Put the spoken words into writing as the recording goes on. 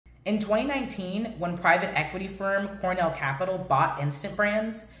In 2019, when private equity firm Cornell Capital bought Instant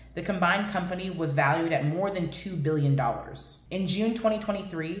Brands, the combined company was valued at more than $2 billion. In June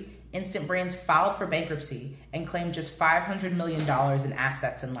 2023, Instant Brands filed for bankruptcy and claimed just $500 million in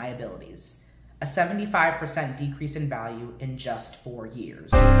assets and liabilities, a 75% decrease in value in just 4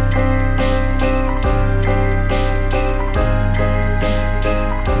 years.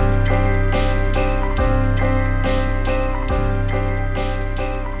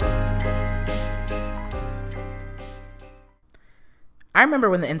 I remember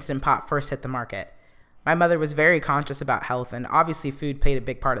when the Instant Pot first hit the market. My mother was very conscious about health, and obviously food played a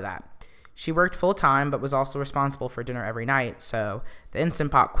big part of that. She worked full-time but was also responsible for dinner every night, so the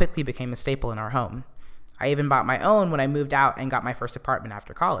Instant Pot quickly became a staple in our home. I even bought my own when I moved out and got my first apartment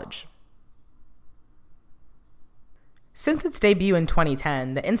after college. Since its debut in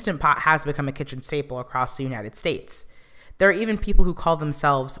 2010, the Instant Pot has become a kitchen staple across the United States. There are even people who call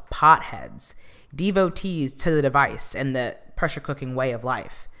themselves potheads, devotees to the device and the pressure cooking way of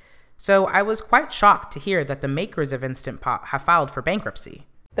life. So I was quite shocked to hear that the makers of Instant Pot have filed for bankruptcy.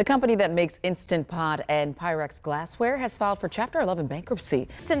 The company that makes Instant Pot and Pyrex glassware has filed for Chapter 11 bankruptcy.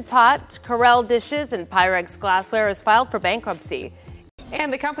 Instant Pot, Corelle Dishes, and Pyrex glassware has filed for bankruptcy.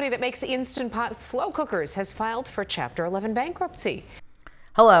 And the company that makes Instant Pot slow cookers has filed for Chapter 11 bankruptcy.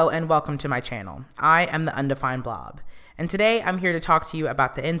 Hello and welcome to my channel. I am the UnDefined BloB, and today I'm here to talk to you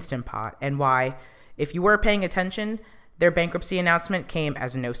about the Instant Pot and why, if you were paying attention, their bankruptcy announcement came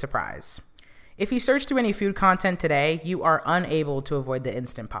as no surprise. If you search through any food content today, you are unable to avoid the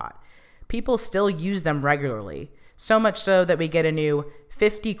Instant Pot. People still use them regularly, so much so that we get a new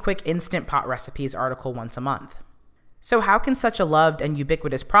 50 quick Instant Pot recipes article once a month. So how can such a loved and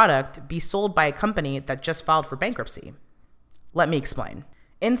ubiquitous product be sold by a company that just filed for bankruptcy? Let me explain.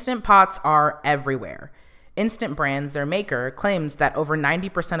 Instant Pots are everywhere. Instant Brands, their maker, claims that over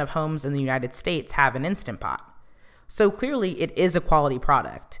 90% of homes in the United States have an Instant Pot. So clearly it is a quality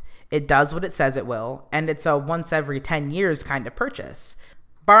product. It does what it says it will, and it's a once every 10 years kind of purchase.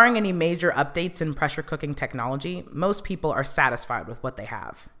 Barring any major updates in pressure cooking technology, most people are satisfied with what they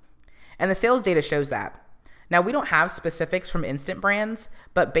have. And the sales data shows that. Now, we don't have specifics from Instant Brands,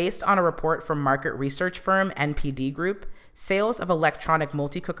 but based on a report from market research firm NPD Group, sales of electronic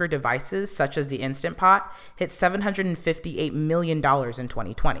multi-cooker devices such as the Instant Pot hit $758 million in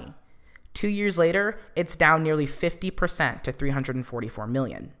 2020. 2 years later, it's down nearly 50% to $344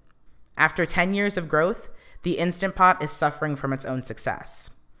 million. After 10 years of growth, the Instant Pot is suffering from its own success.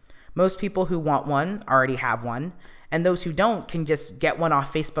 Most people who want one already have one, and those who don't can just get one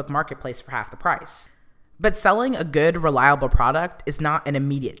off Facebook Marketplace for half the price. But selling a good, reliable product is not an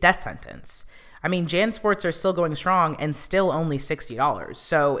immediate death sentence. I mean, JanSports are still going strong and still only $60,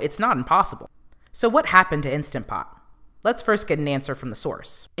 so it's not impossible. So what happened to Instant Pot? Let's first get an answer from the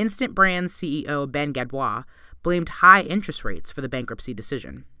source. Instant Brands CEO Ben Gadbois blamed high interest rates for the bankruptcy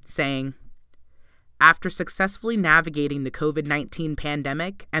decision, saying, "After successfully navigating the COVID-19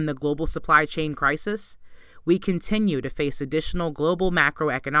 pandemic and the global supply chain crisis, we continue to face additional global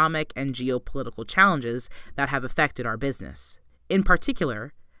macroeconomic and geopolitical challenges that have affected our business. In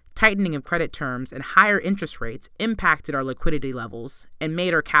particular, tightening of credit terms and higher interest rates impacted our liquidity levels and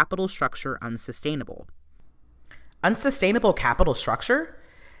made our capital structure unsustainable." Unsustainable capital structure?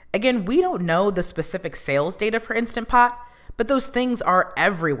 Again, we don't know the specific sales data for Instant Pot, but those things are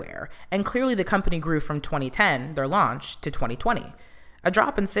everywhere, and clearly the company grew from 2010, their launch, to 2020. A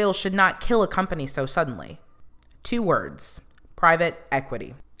drop in sales should not kill a company so suddenly. 2 words: private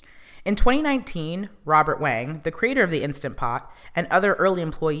equity. In 2019, Robert Wang, the creator of the Instant Pot, and other early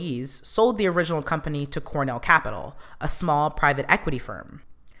employees sold the original company to Cornell Capital, a small private equity firm.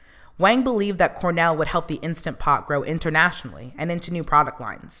 Wang believed that Cornell would help the Instant Pot grow internationally and into new product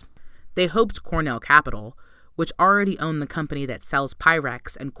lines. They hoped Cornell Capital, which already owned the company that sells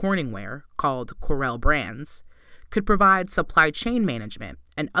Pyrex and Corningware, called Corelle Brands, could provide supply chain management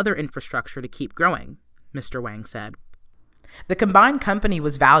and other infrastructure to keep growing, Mr. Wang said. The combined company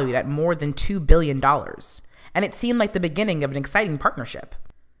was valued at more than $2 billion, and it seemed like the beginning of an exciting partnership.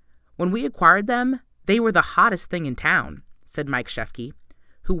 "When we acquired them, they were the hottest thing in town," said Mike Shefke,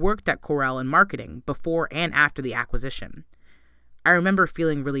 who worked at Corelle in marketing before and after the acquisition. "I remember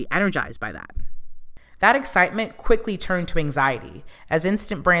feeling really energized by that." That excitement quickly turned to anxiety as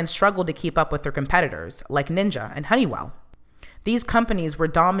Instant Brands struggled to keep up with their competitors like Ninja and Honeywell. These companies were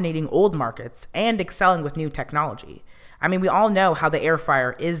dominating old markets and excelling with new technology. I mean, we all know how the air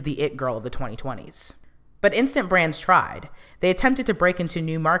fryer is the it girl of the 2020s. But Instant Brands tried. They attempted to break into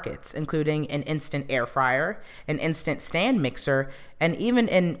new markets, including an instant air fryer, an instant stand mixer, and even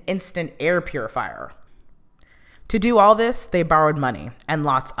an instant air purifier. To do all this, they borrowed money, and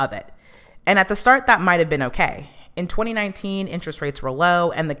lots of it. And at the start, that might have been okay. In 2019, interest rates were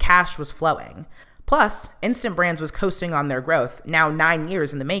low, and the cash was flowing. Plus, Instant Brands was coasting on their growth, now 9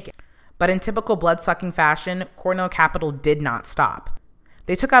 years in the making. But in typical blood-sucking fashion, Cornell Capital did not stop.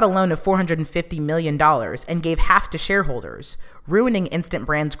 They took out a loan of $450 million and gave half to shareholders, ruining Instant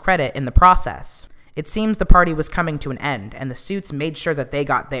Brands' credit in the process. It seems the party was coming to an end, and the suits made sure that they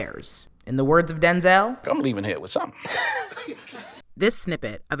got theirs. In the words of Denzel, I'm leaving here with something. This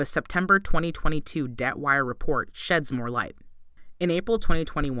snippet of a September 2022 DebtWire report sheds more light. In April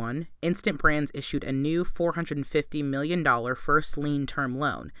 2021, Instant Brands issued a new $450 million first lien term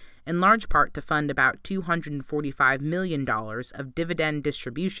loan, in large part to fund about $245 million of dividend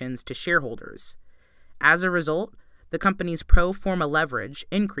distributions to shareholders. As a result, the company's pro forma leverage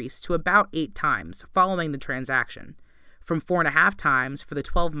increased to about 8 times following the transaction, from 4.5 times for the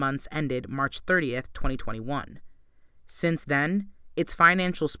 12 months ended March 30th, 2021. Since then, its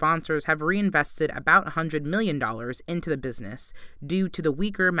financial sponsors have reinvested about $100 million into the business due to the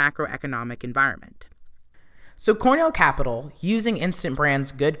weaker macroeconomic environment. So Cornell Capital, using Instant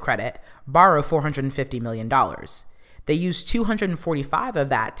Brands' good credit, borrowed $450 million. They used $245 of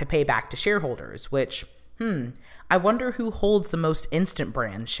that to pay back to shareholders, which, I wonder who holds the most Instant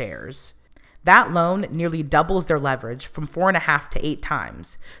Brands shares. That loan nearly doubles their leverage from 4.5 to 8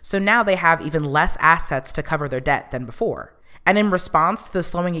 times, so now they have even less assets to cover their debt than before. And in response to the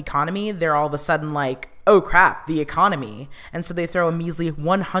slowing economy, they're all of a sudden like, oh crap, the economy. And so they throw a measly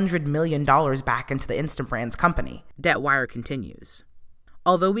 $100 million back into the Instant Brands company. DebtWire continues.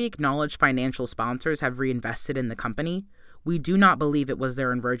 Although we acknowledge financial sponsors have reinvested in the company, we do not believe it was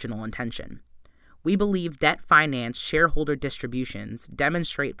their original intention. We believe debt-financed shareholder distributions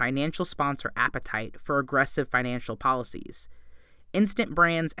demonstrate financial sponsor appetite for aggressive financial policies. Instant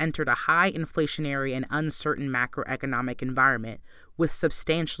Brands entered a high inflationary and uncertain macroeconomic environment with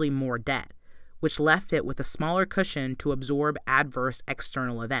substantially more debt, which left it with a smaller cushion to absorb adverse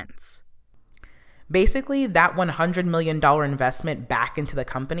external events. Basically, that $100 million investment back into the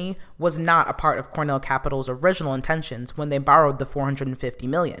company was not a part of Cornell Capital's original intentions when they borrowed the $450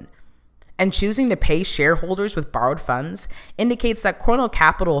 million. And choosing to pay shareholders with borrowed funds indicates that Cornell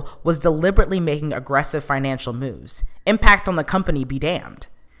Capital was deliberately making aggressive financial moves. Impact on the company be damned.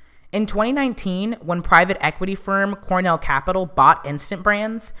 In 2019, when private equity firm Cornell Capital bought Instant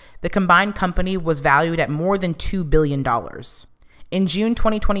Brands, the combined company was valued at more than $2 billion. In June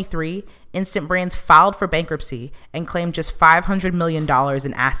 2023, Instant Brands filed for bankruptcy and claimed just $500 million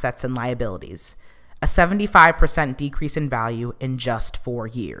in assets and liabilities, a 75% decrease in value in just 4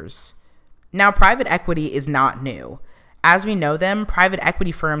 years. Now, private equity is not new. As we know them, private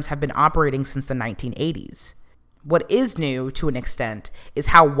equity firms have been operating since the 1980s. What is new, to an extent, is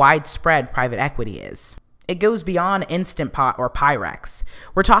how widespread private equity is. It goes beyond Instant Pot or Pyrex.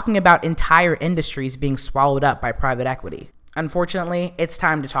 We're talking about entire industries being swallowed up by private equity. Unfortunately, it's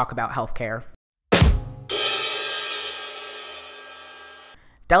time to talk about healthcare.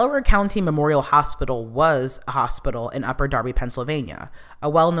 Delaware County Memorial Hospital was a hospital in Upper Darby, Pennsylvania, a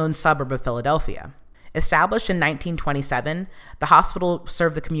well-known suburb of Philadelphia. Established in 1927, the hospital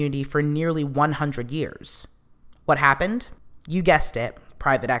served the community for nearly 100 years. What happened? You guessed it,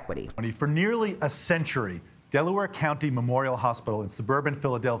 private equity. For nearly a century, Delaware County Memorial Hospital in suburban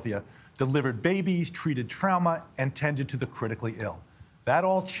Philadelphia delivered babies, treated trauma, and tended to the critically ill. That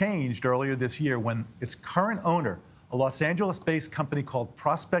all changed earlier this year when its current owner, a Los Angeles-based company called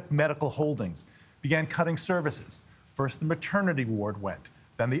Prospect Medical Holdings, began cutting services. First, the maternity ward went,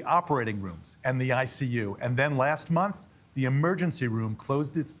 then the operating rooms and the ICU, and then last month, the emergency room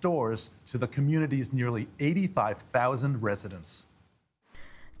closed its doors to the community's nearly 85,000 residents.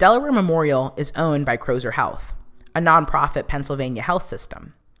 Delaware Memorial is owned by Crozer Health, a nonprofit Pennsylvania health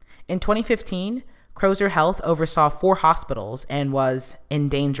system. In 2015, Crozer Health oversaw 4 hospitals and was in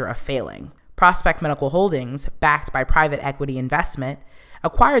danger of failing. Prospect Medical Holdings, backed by private equity investment,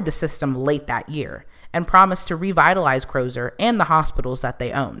 acquired the system late that year and promised to revitalize Crozer and the hospitals that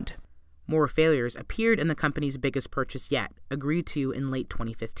they owned. More failures appeared in the company's biggest purchase yet, agreed to in late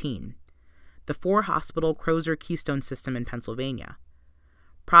 2015, the 4-hospital Crozer Keystone System in Pennsylvania.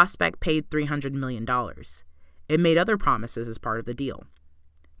 Prospect paid $300 million. It made other promises as part of the deal: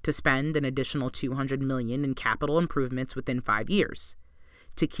 to spend an additional $200 million in capital improvements within 5 years,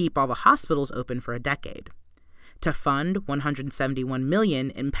 to keep all the hospitals open for a decade, to fund $171 million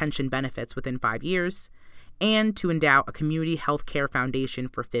in pension benefits within 5 years, and to endow a community health care foundation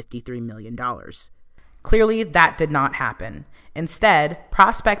for $53 million. Clearly, that did not happen. Instead,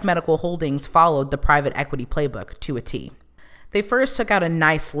 Prospect Medical Holdings followed the private equity playbook to a T. They first took out a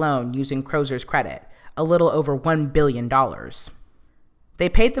nice loan using Crozer's credit, a little over $1 billion. They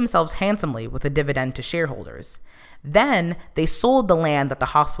paid themselves handsomely with a dividend to shareholders. Then they sold the land that the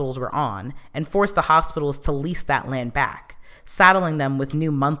hospitals were on and forced the hospitals to lease that land back, saddling them with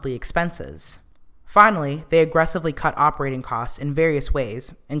new monthly expenses. Finally, they aggressively cut operating costs in various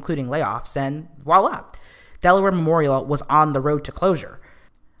ways, including layoffs, and voila, Delaware Memorial was on the road to closure.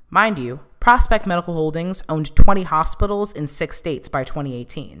 Mind you, Prospect Medical Holdings owned 20 hospitals in 6 states by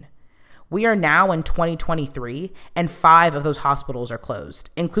 2018. We are now in 2023, and 5 of those hospitals are closed,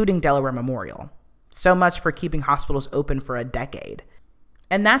 including Delaware Memorial. So much for keeping hospitals open for a decade.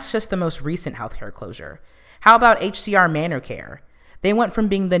 And that's just the most recent healthcare closure. How about HCR Manor Care? They went from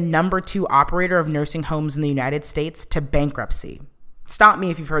being the number 2 operator of nursing homes in the United States to bankruptcy. Stop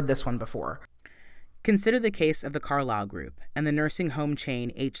me if you've heard this one before. Consider the case of the Carlyle Group and the nursing home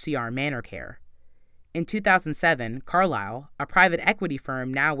chain HCR Manor Care. In 2007, Carlyle, a private equity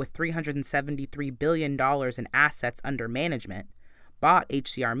firm now with $373 billion in assets under management, bought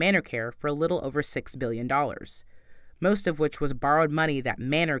HCR Manor Care for a little over $6 billion, most of which was borrowed money that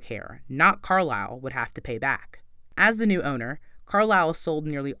Manor Care, not Carlyle, would have to pay back. As the new owner, Carlyle sold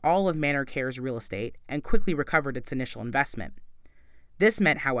nearly all of Manor Care's real estate and quickly recovered its initial investment. This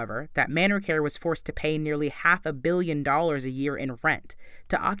meant, however, that Manor Care was forced to pay nearly $500 million a year in rent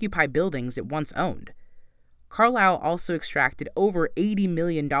to occupy buildings it once owned. Carlyle also extracted over $80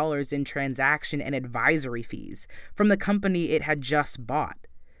 million in transaction and advisory fees from the company it had just bought,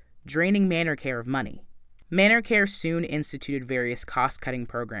 draining Manor Care of money. Manor Care soon instituted various cost-cutting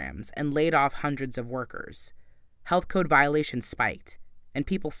programs and laid off hundreds of workers. Health code violations spiked, and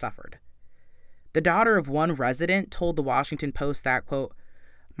people suffered. The daughter of one resident told the Washington Post that, quote,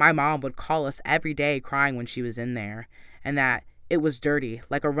 "My mom would call us every day crying when she was in there, and that it was dirty,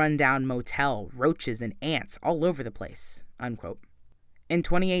 like a rundown motel, roaches and ants all over the place," unquote. In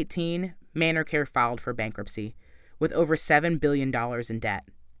 2018, Manor Care filed for bankruptcy, with over $7 billion in debt.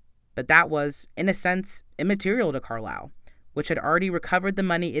 But that was, in a sense, immaterial to Carlyle, which had already recovered the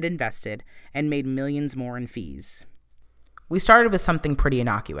money it invested and made millions more in fees. We started with something pretty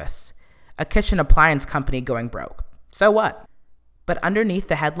innocuous, a kitchen appliance company going broke. So what? But underneath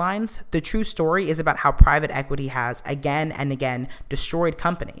the headlines, the true story is about how private equity has again and again destroyed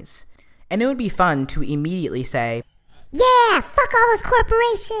companies. And it would be fun to immediately say, "Yeah, fuck all those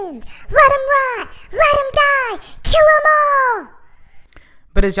corporations! Let them rot! Let them die! Kill them all!"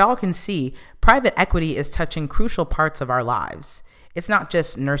 But as y'all can see, private equity is touching crucial parts of our lives. It's not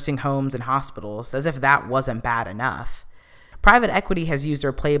just nursing homes and hospitals, as if that wasn't bad enough. Private equity has used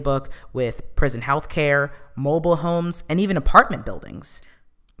their playbook with prison healthcare, mobile homes, and even apartment buildings.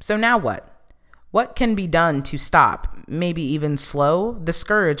 So now what? What can be done to stop, maybe even slow, the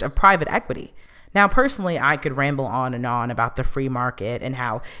scourge of private equity? Now, personally, I could ramble on and on about the free market and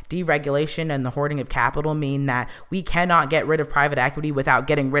how deregulation and the hoarding of capital mean that we cannot get rid of private equity without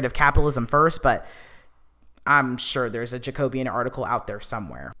getting rid of capitalism first, but I'm sure there's a Jacobian article out there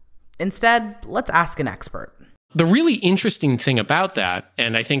somewhere. Instead, let's ask an expert. The really interesting thing about that,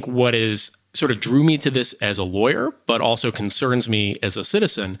 and I think what is sort of drew me to this as a lawyer, but also concerns me as a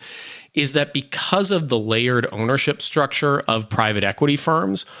citizen, is that because of the layered ownership structure of private equity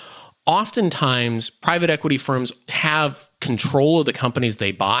firms, oftentimes private equity firms have control of the companies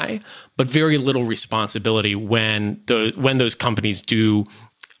they buy, but very little responsibility when those companies do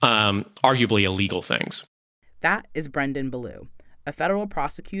arguably illegal things. That is Brendan BloB, a federal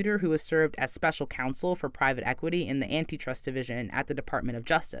prosecutor who has served as special counsel for private equity in the Antitrust Division at the Department of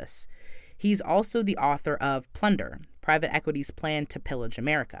Justice. He's also the author of Plunder, Private Equity's Plan to Pillage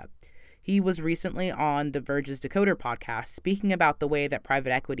America. He was recently on The Verge's Decoder podcast speaking about the way that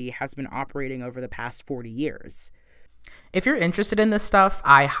private equity has been operating over the past 40 years. If you're interested in this stuff,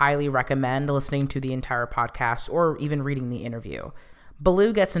 I highly recommend listening to the entire podcast or even reading the interview.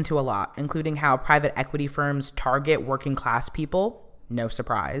 BloB gets into a lot, including how private equity firms target working class people, no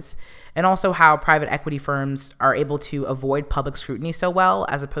surprise, and also how private equity firms are able to avoid public scrutiny so well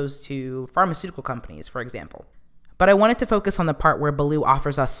as opposed to pharmaceutical companies, for example. But I wanted to focus on the part where BloB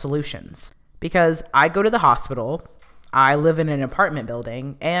offers us solutions, because I go to the hospital, I live in an apartment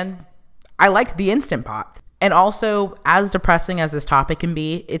building, and I like the Instant Pot. And also, as depressing as this topic can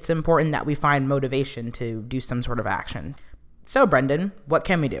be, it's important that we find motivation to do some sort of action. So, Brendan, what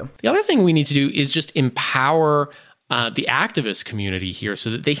can we do? The other thing we need to do is just empower the activist community here so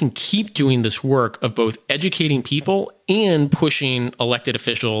that they can keep doing this work of both educating people and pushing elected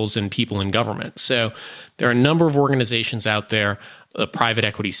officials and people in government. So there are a number of organizations out there, the Private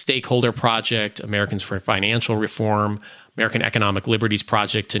Equity Stakeholder Project, Americans for Financial Reform, American Economic Liberties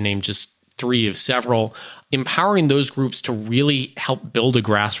Project, to name just three of several. Empowering those groups to really help build a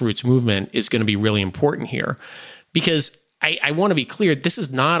grassroots movement is going to be really important here. Because I want to be clear, this is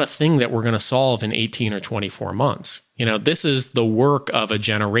not a thing that we're going to solve in 18 or 24 months. This is the work of a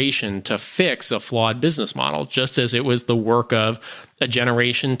generation to fix a flawed business model, just as it was the work of a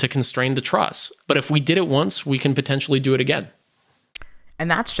generation to constrain the trusts. But if we did it once, we can potentially do it again.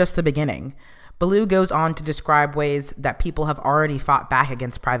 And that's just the beginning. BloB goes on to describe ways that people have already fought back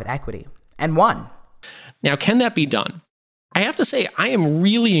against private equity and won. Now, can that be done? I have to say, I am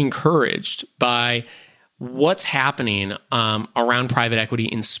really encouraged by what's happening around private equity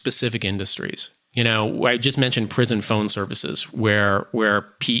in specific industries. I just mentioned prison phone services where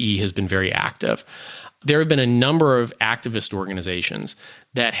PE has been very active. There have been a number of activist organizations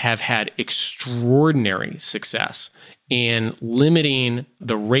that have had extraordinary success in limiting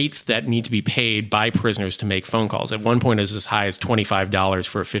the rates that need to be paid by prisoners to make phone calls. At one point, it was as high as $25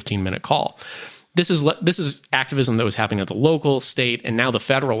 for a 15-minute call. This is activism that was happening at the local, state, and now the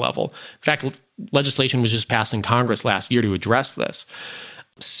federal level. In fact, legislation was just passed in Congress last year to address this.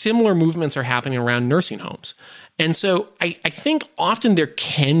 Similar movements are happening around nursing homes. And so I think often there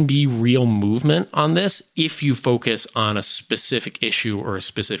can be real movement on this if you focus on a specific issue or a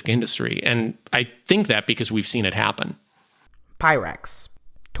specific industry. And I think that because we've seen it happen. Pyrex,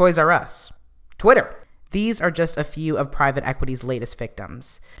 Toys R Us, Twitter. These are just a few of private equity's latest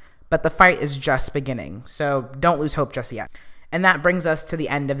victims. But the fight is just beginning, so don't lose hope just yet. And that brings us to the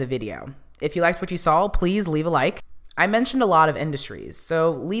end of the video. If you liked what you saw, please leave a like. I mentioned a lot of industries,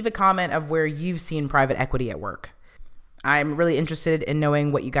 so leave a comment of where you've seen private equity at work. I'm really interested in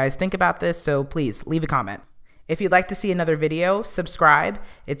knowing what you guys think about this, so please leave a comment. If you'd like to see another video, subscribe.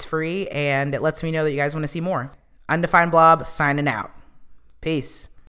 It's free, and it lets me know that you guys want to see more. UnDefined BloB signing out. Peace.